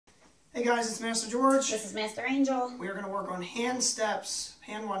Hey guys, it's Master George. This is Master Angel. We are going to work on hand steps,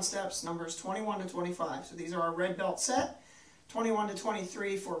 hand one steps, numbers 21 to 25. So these are our red belt set, 21 to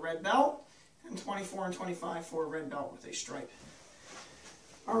 23 for red belt, and 24 and 25 for red belt with a stripe.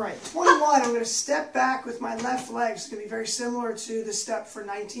 All right, 21, I'm going to step back with my left leg. It's going to be very similar to the step for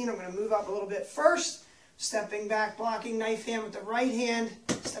 19. I'm going to move up a little bit first, stepping back, blocking knife hand with the right hand,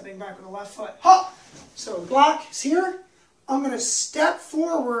 stepping back with the left foot. Hop! So block is here. I'm going to step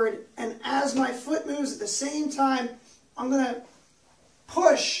forward, and as my foot moves at the same time, I'm going to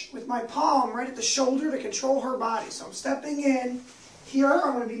push with my palm right at the shoulder to control her body. So I'm stepping in here.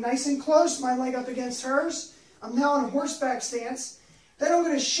 I'm going to be nice and close, my leg up against hers. I'm now in a horseback stance. Then I'm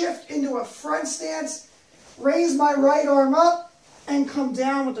going to shift into a front stance, raise my right arm up, and come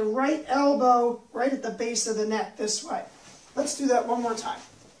down with the right elbow right at the base of the neck this way. Let's do that one more time.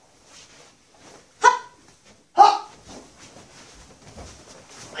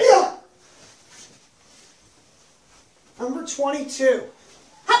 Number 22.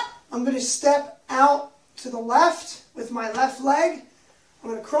 I'm going to step out to the left with my left leg. I'm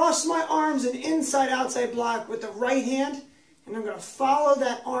going to cross my arms and inside-outside block with the right hand, and I'm going to follow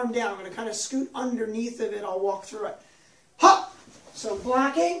that arm down. I'm going to kind of scoot underneath of it. I'll walk through it. Hop! So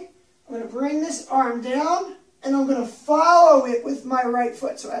blocking, I'm going to bring this arm down, and I'm going to follow it with my right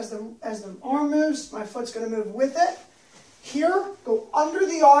foot. So as the arm moves, my foot's going to move with it. Here, go under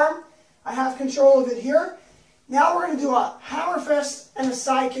the arm. I have control of it here. Now we're going to do a hammer fist and a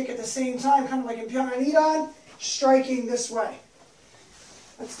side kick at the same time, kind of like in Pyongyang, striking this way.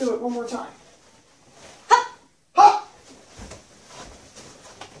 Let's do it one more time. Ha! Ha!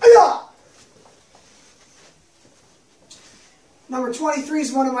 Aya! Number 23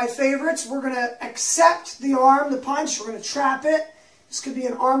 is one of my favorites. We're going to accept the arm, the punch. We're going to trap it. This could be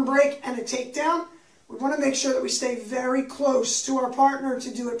an arm break and a takedown. We want to make sure that we stay very close to our partner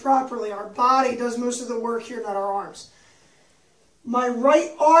to do it properly. Our body does most of the work here, not our arms. My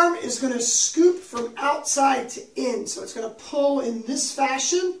right arm is going to scoop from outside to in. So it's going to pull in this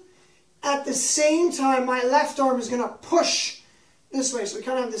fashion. At the same time, my left arm is going to push this way. So we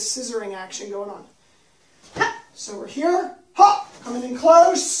kind of have this scissoring action going on. So we're here. Hop! Coming in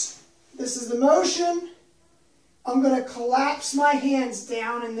close. This is the motion. I'm going to collapse my hands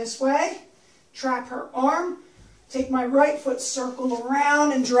down in this way. Trap her arm, take my right foot, circle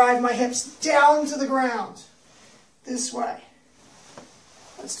around, and drive my hips down to the ground. This way.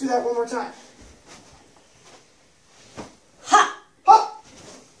 Let's do that one more time. Ha! Ha!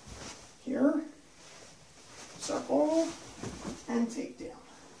 Here. Circle. And take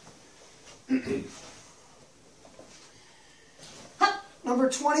down. Number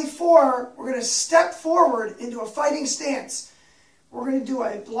 24, we're going to step forward into a fighting stance. We're going to do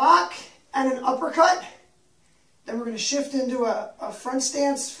a block and an uppercut. Then we're going to shift into a front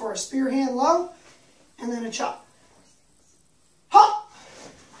stance for a spear hand low, and then a chop. Hop!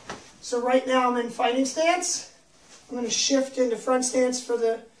 So right now I'm in fighting stance. I'm going to shift into front stance for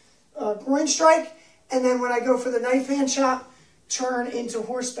the groin strike, and then when I go for the knife hand chop, turn into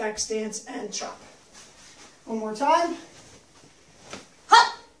horseback stance and chop. One more time.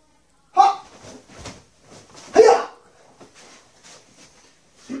 Hop! Hop! Hiya!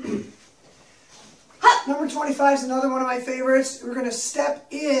 Number 25 is another one of my favorites. We're going to step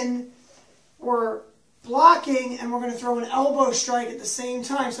in, we're blocking, and we're going to throw an elbow strike at the same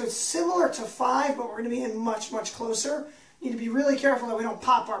time. So it's similar to 5, but we're going to be in much, much closer. Need to be really careful that we don't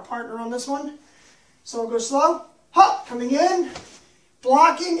pop our partner on this one. So we'll go slow. Hop! Coming in,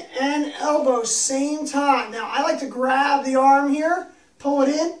 blocking, and elbow, same time. Now I like to grab the arm here, pull it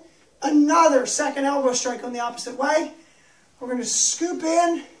in, another second elbow strike on the opposite way. We're going to scoop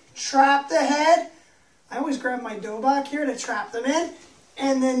in, trap the head. I always grab my dobak here to trap them in,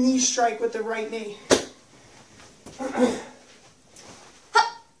 and then knee strike with the right knee.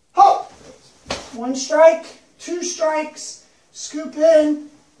 Ho! One strike, two strikes, scoop in,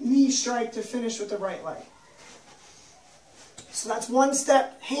 knee strike to finish with the right leg. So that's one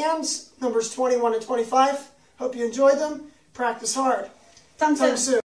step hands, numbers 21 and 25. Hope you enjoyed them. Practice hard. Sometime soon.